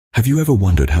Have you ever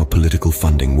wondered how political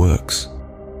funding works?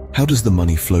 How does the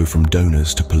money flow from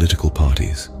donors to political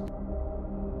parties?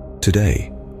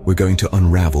 Today, we're going to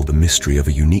unravel the mystery of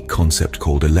a unique concept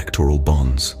called electoral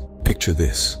bonds. Picture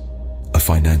this: a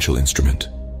financial instrument,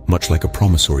 much like a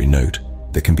promissory note,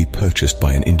 that can be purchased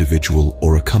by an individual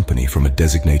or a company from a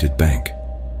designated bank.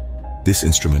 This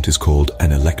instrument is called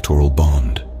an electoral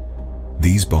bond.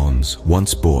 These bonds,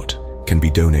 once bought, can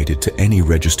be donated to any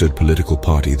registered political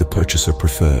party the purchaser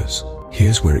prefers.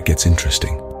 Here's where it gets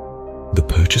interesting. The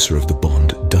purchaser of the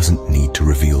bond doesn't need to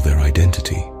reveal their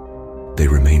identity. They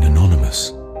remain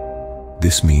anonymous.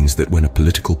 This means that when a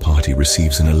political party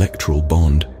receives an electoral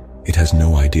bond, it has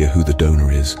no idea who the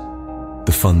donor is.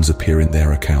 The funds appear in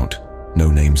their account, no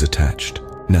names attached.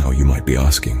 Now you might be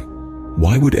asking,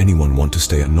 why would anyone want to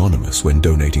stay anonymous when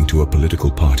donating to a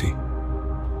political party?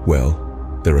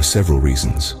 Well, there are several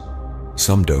reasons.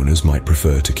 Some donors might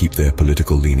prefer to keep their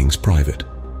political leanings private.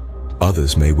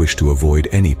 Others may wish to avoid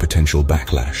any potential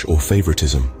backlash or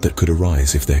favoritism that could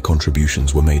arise if their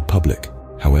contributions were made public.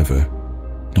 However,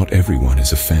 not everyone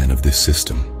is a fan of this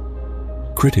system.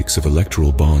 Critics of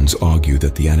electoral bonds argue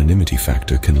that the anonymity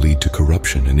factor can lead to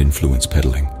corruption and influence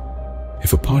peddling.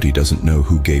 If a party doesn't know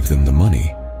who gave them the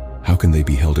money, how can they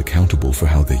be held accountable for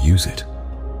how they use it?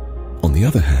 On the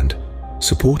other hand,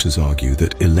 supporters argue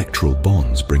that electoral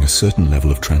bonds bring a certain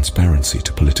level of transparency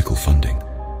to political funding,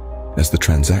 as the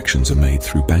transactions are made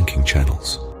through banking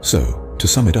channels. So, to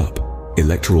sum it up,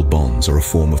 electoral bonds are a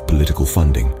form of political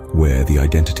funding where the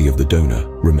identity of the donor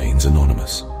remains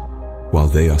anonymous. While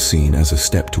they are seen as a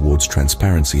step towards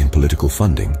transparency in political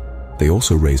funding, they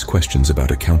also raise questions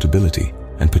about accountability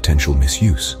and potential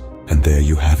misuse. And there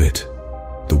you have it,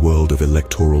 the world of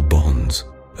electoral bonds,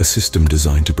 a system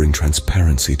designed to bring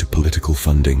transparency to political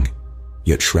funding,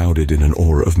 yet shrouded in an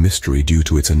aura of mystery due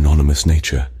to its anonymous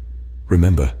nature.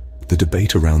 Remember, the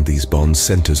debate around these bonds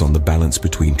centers on the balance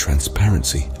between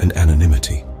transparency and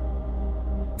anonymity.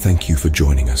 Thank you for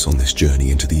joining us on this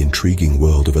journey into the intriguing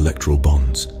world of electoral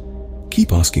bonds.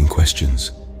 Keep asking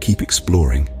questions, keep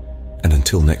exploring, and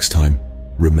until next time,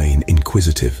 remain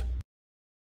inquisitive.